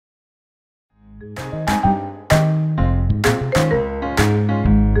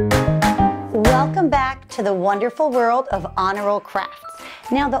to the wonderful world of honor roll crafts.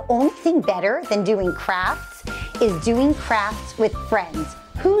 Now, the only thing better than doing crafts is doing crafts with friends.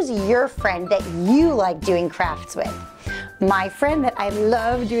 Who's your friend that you like doing crafts with? My friend that I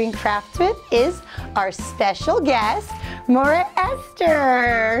love doing crafts with is our special guest, Morah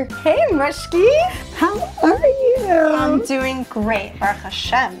Ester. Hey, Mushky. How are you? I'm doing great, Baruch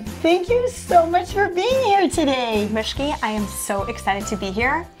Hashem. Thank you so much for being here today. Mushky, I am so excited to be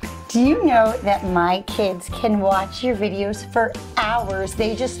here. Do you know that my kids can watch your videos for hours?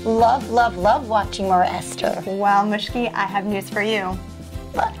 They just love watching Morah Ester. Well, Mushky, I have news for you.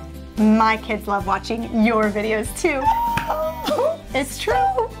 What? My kids love watching your videos too. It's true.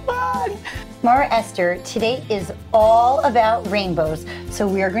 So fun. Morah Ester, today is all about rainbows. So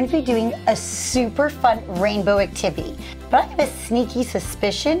we are going to be doing a super fun rainbow activity. But I have a sneaky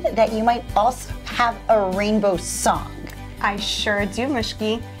suspicion that you might also have a rainbow song. I sure do,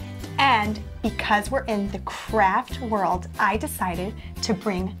 Mushky. And because we're in the craft world, I decided to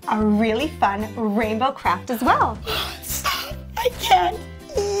bring a really fun rainbow craft as well. Stop, I can't.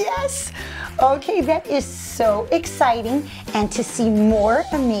 Yes. Okay, that is so exciting. And to see more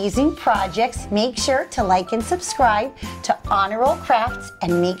amazing projects, make sure to like and subscribe to Honor Roll Crafts,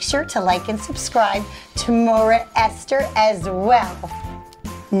 and make sure to like and subscribe to Morah Ester as well.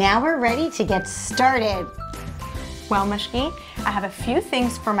 Now we're ready to get started. Well, Mushky, I have a few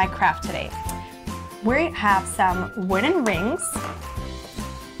things for my craft today. We have some wooden rings,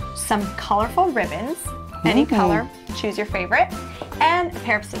 some colorful ribbons, any color, choose your favorite, and a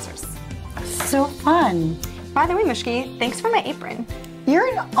pair of scissors. So fun. By the way, Mushky, thanks for my apron. You're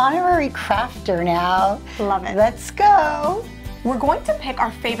an honorary crafter now. Love it. Let's go. We're going to pick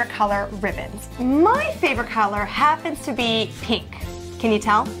our favorite color ribbons. My favorite color happens to be pink. Can you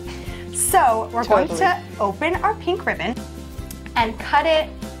tell? So we're going to open our pink ribbon and cut it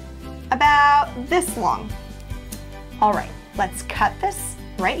about this long. All right, let's cut this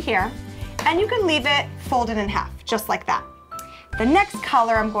right here, and you can leave it folded in half, just like that. The next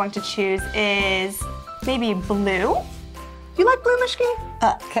color I'm going to choose is maybe blue. You like blue, Mushky?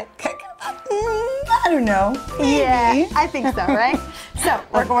 I don't know. Maybe. Yeah, I think so, right? So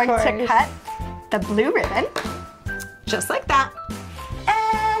we're going to cut the blue ribbon, just like that.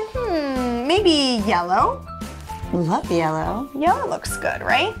 And maybe yellow. Love yellow. Yellow looks good,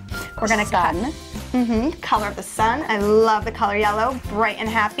 right? We're gonna cut color of the sun. I love the color yellow, bright and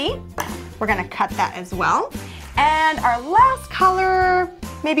happy. We're gonna cut that as well. And our last color,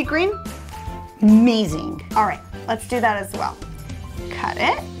 maybe green? Amazing. All right, let's do that as well. Cut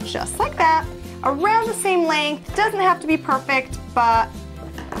it just like that, around the same length. Doesn't have to be perfect, but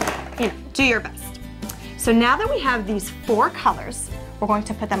you know, do your best. So now that we have these 4 colors, we're going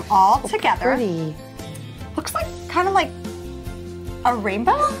to put them all together. Pretty. Looks like kind of like a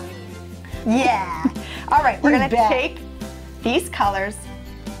rainbow? Yeah. All right, we're gonna take these colors,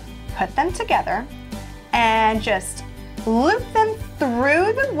 put them together, and just loop them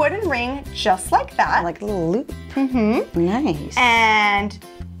through the wooden ring just like that. Like a little loop. Nice. And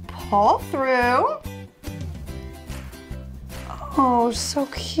pull through. Oh, so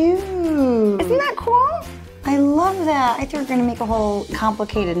cute. Isn't that cool? I love that. I thought we were gonna make a whole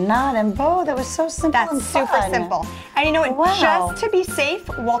complicated knot and bow. That was so simple. That's and super fun. simple. And you know what? Wow. Just to be safe,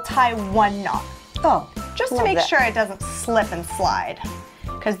 we'll tie 1 knot. Oh, Just to make sure it doesn't slip and slide.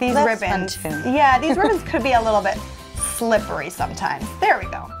 Because these That's ribbons, fun too. yeah, these ribbons could be a little bit slippery sometimes. There we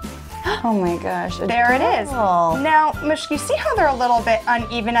go. Oh my gosh. There it is. Adorable. Now, Mushky, see how they're a little bit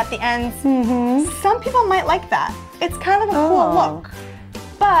uneven at the ends? Some people might like that. It's kind of a cool look.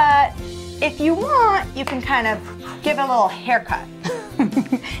 But if you want, you can kind of give it a little haircut.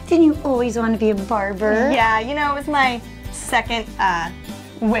 Didn't you always want to be a barber? Yeah, you know, it was my second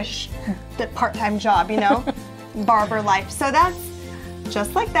wish, part-time job, you know, barber life. So that's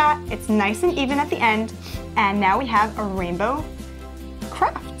just like that. It's nice and even at the end. And now we have a rainbow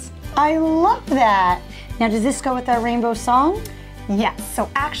craft. I love that. Now, does this go with our rainbow song? Yes, so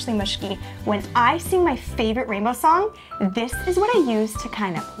actually, Mushky, when I sing my favorite rainbow song, this is what I use to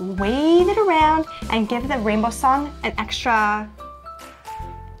kind of wave it around and give the rainbow song an extra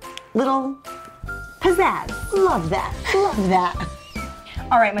Little pizzazz. love that. Love that.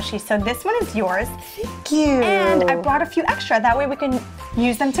 All right, Mushky, so this one is yours. Thank you. And I brought a few extra. That way we can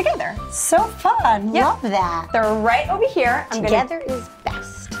use them together. So fun. Yeah. Love that. They're right over here. Together is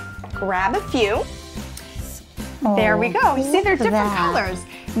best. Grab a few. Oh, There we go. You see, they're look at different that. colors.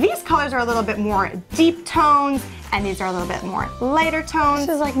 These colors are a little bit more deep tones, and these are a little bit more lighter tones.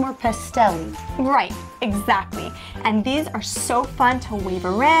 This is like more pastel-y. Right, exactly. And these are so fun to wave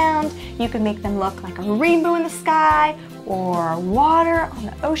around. You can make them look like a rainbow in the sky or water on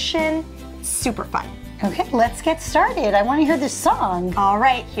the ocean. Super fun. Okay, let's get started. I want to hear this song. All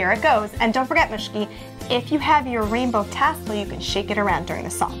right, here it goes. And don't forget, Mushky, if you have your rainbow tassel, you can shake it around during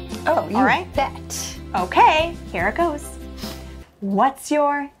the song. Oh, you all right? bet. Okay, here it goes. What's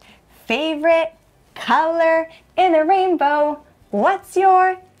your favorite color in the rainbow? What's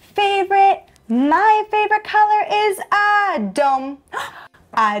your favorite? My favorite color is Adom.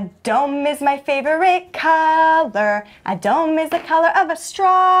 Adom is my favorite color. Adom is the color of a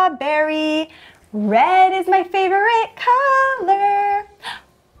strawberry. Red is my favorite color.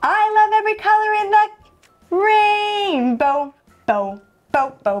 I love every color in the rainbow. Bo,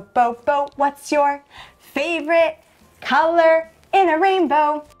 bo, bo, bo, bo. What's your favorite color in a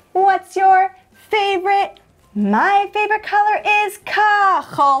rainbow? What's your favorite? My favorite color is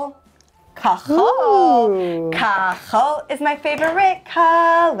kachol. Kachol. Kachol is my favorite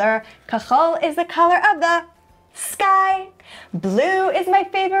color. Kachol is the color of the sky. Blue is my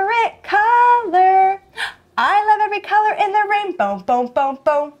favorite color. I love every color in the rainbow. Bo, bo,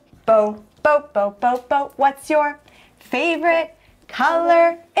 bo, bo, bo, bo, bo, bo. What's your favorite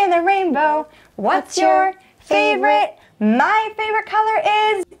color in the rainbow? What's your favorite? My favorite color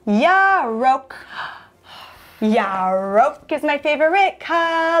is yarok. Yarok is my favorite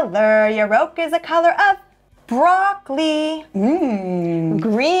color. Yarok is the color of broccoli.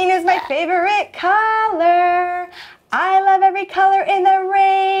 Green is my favorite color. I love every color in the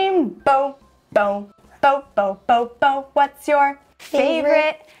rainbow. Bo, bo, bo, bo, bo. What's your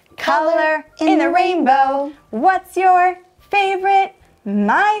favorite color in the rainbow? What's your favorite?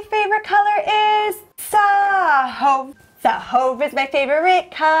 My favorite color is Sahov. Sahov is my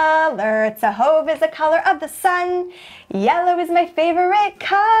favorite color. Sahov is the color of the sun. Yellow is my favorite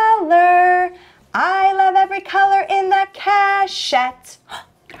color. I love every color in the cachette.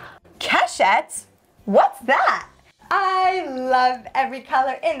 Cachette? What's that? I love every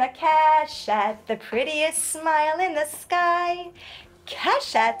color in the cachette. The prettiest smile in the sky.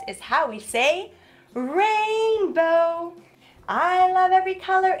 Cachette is how we say rainbow. I love every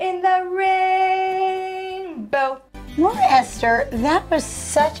color in the rainbow. Morah Ester, that was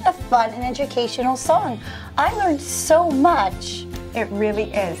such a fun and educational song. I learned so much. It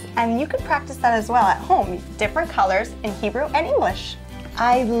really is. And you can practice that as well at home. Different colors in Hebrew and English.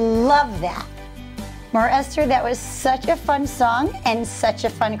 I love that. Morah Ester, that was such a fun song and such a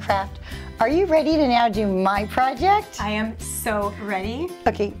fun craft. Are you ready to now do my project? I am so ready.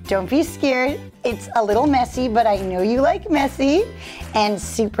 Okay, don't be scared. It's a little messy, but I know you like messy and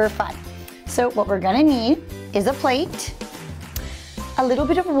super fun. So what we're gonna need is a plate, a little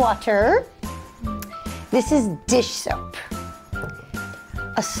bit of water. This is dish soap.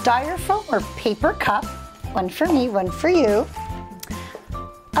 A styrofoam or paper cup, one for me, one for you.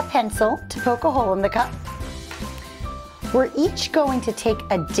 A pencil to poke a hole in the cup. We're each going to take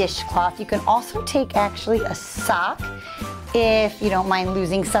a dishcloth. You can also take actually a sock if you don't mind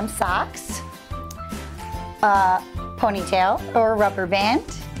losing some socks. A ponytail or a rubber band.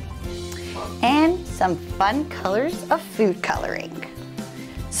 And some fun colors of food coloring.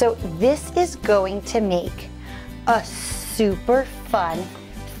 So this is going to make a super fun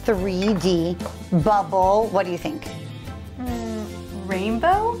 3D bubble. What do you think?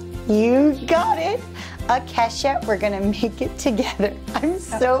 Rainbow? You got it. A cachette. We're gonna make it together. I'm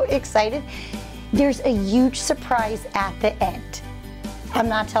so excited. There's a huge surprise at the end. I'm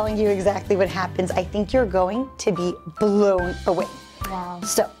not telling you exactly what happens. I think you're going to be blown away. Wow.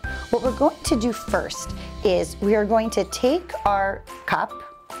 So what we're going to do first is we are going to take our cup,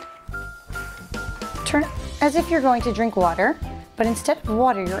 turn it as if you're going to drink water, but instead of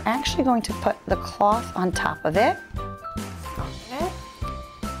water, you're actually going to put the cloth on top of it.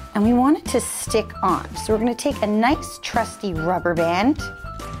 And we want it to stick on. So we're going to take a nice trusty rubber band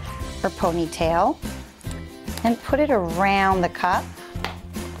or ponytail and put it around the cup,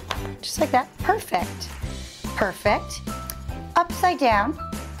 just like that. Perfect. Perfect. Upside down.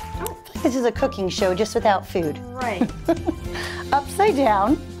 I feel like this is a cooking show just without food. Right. Upside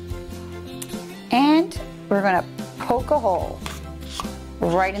down. And we're going to poke a hole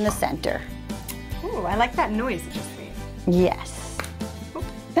right in the center. Ooh, I like that noise it just made. Yes.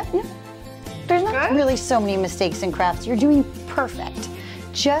 No. There's not Good. really so many mistakes in crafts. You're doing perfect.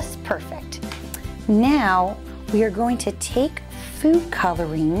 Just perfect. Now we are going to take food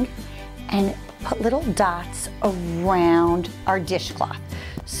coloring and put little dots around our dishcloth.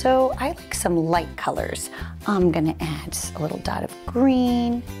 So I like some light colors. I'm gonna add a little dot of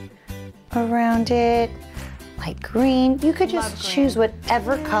green around it, light green. You could just choose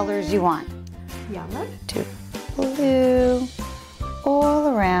whatever colors you want. Yellow. To blue, all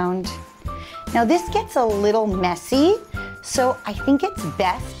around. Now this gets a little messy, So I think it's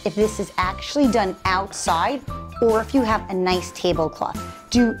best if this is actually done outside or if you have a nice tablecloth.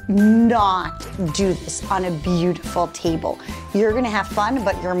 Do not do this on a beautiful table. You're gonna have fun,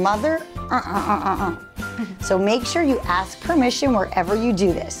 but your mother, So make sure you ask permission wherever you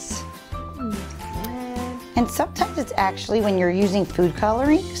do this. And sometimes it's actually, when you're using food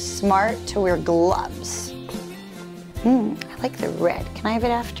coloring, smart to wear gloves. I like the red. Can I have it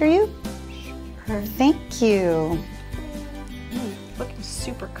after you? Sure. Thank you. Looking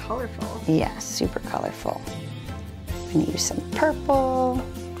super colorful. Yeah, super colorful. I'm gonna use some purple.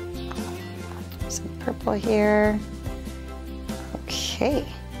 Some purple here. Okay.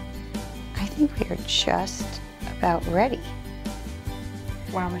 I think we are just about ready.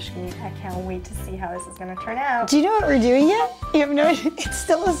 Wow, Mushky, I can't wait to see how this is gonna turn out. Do you know what we're doing yet? You have no idea. It's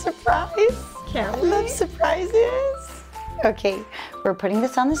still a surprise. Can't I love surprises. Okay, we're putting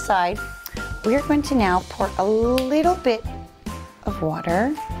this on the side. We're going to now pour a little bit of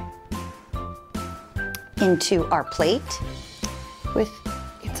water into our plate with,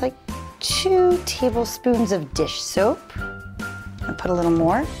 it's like 2 tablespoons of dish soap. I'll put a little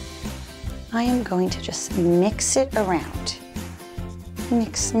more. I am going to just mix it around.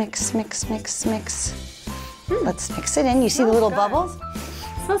 Mix, mix, mix, mix, mix. Let's mix it in. You see the little bubbles?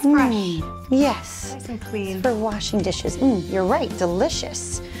 Smells fresh. Yes. Nice and clean. It's for washing dishes. You're right,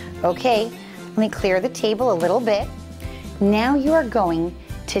 delicious. Okay, let me clear the table a little bit. Now you are going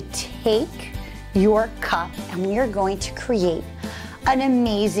to take your cup and we are going to create an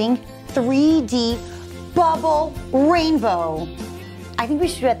amazing 3D bubble rainbow. I think we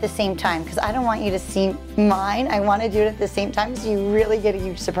should do it at the same time because I don't want you to see mine. I want to do it at the same time so you really get a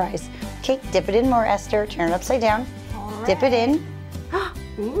huge surprise. Okay, dip it in more, Esther. Turn it upside down. All right. Dip it in.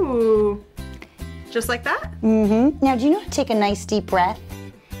 Ooh. Just like that? Now, do you know how to take a nice deep breath?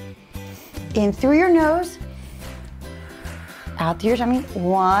 In through your nose, out through your tummy.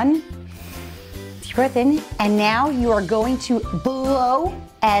 1, deep breath in. And now you are going to blow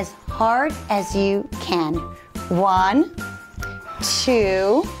as hard as you can. 1,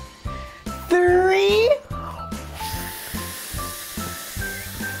 2, 3.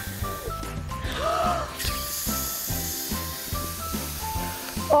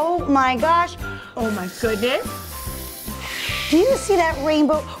 Oh my gosh. Oh my goodness. Do you see that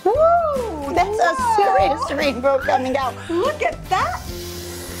rainbow? Woo! That's a serious rainbow coming out. Look at that.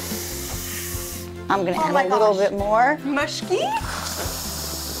 I'm gonna add a little bit more. Mushky,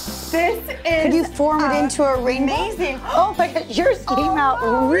 this is Could you form it into a rainbow? Amazing. Oh my God, yours came out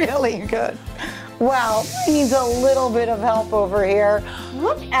really good. Wow, I need a little bit of help over here.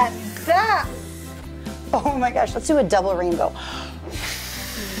 Look at that. Oh my gosh, let's do a double rainbow.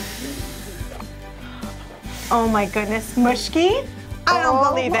 Oh my goodness, Mushky, I don't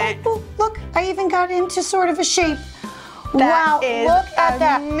believe it. Oh, look, I even got into sort of a shape. That wow, is look at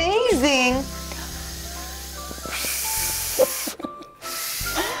that. amazing.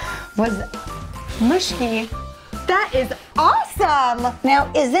 Mushky, that is awesome. Now,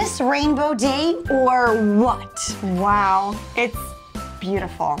 is this Rainbow Day or what? Wow, it's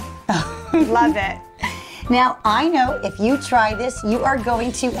beautiful. Love it. Now, I know if you try this, you are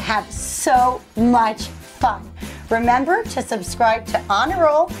going to have so much fun. Remember to subscribe to Honor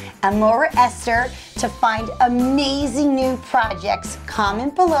Roll and Morah Ester to find amazing new projects.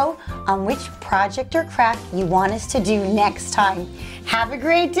 Comment below on which project or craft you want us to do next time. Have a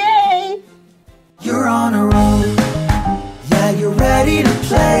great day. You're on a roll. Yeah, you're ready to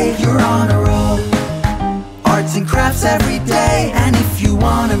play. You're on a roll. Arts and crafts every day. And if you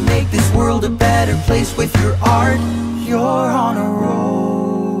want to make this world a better place with your art,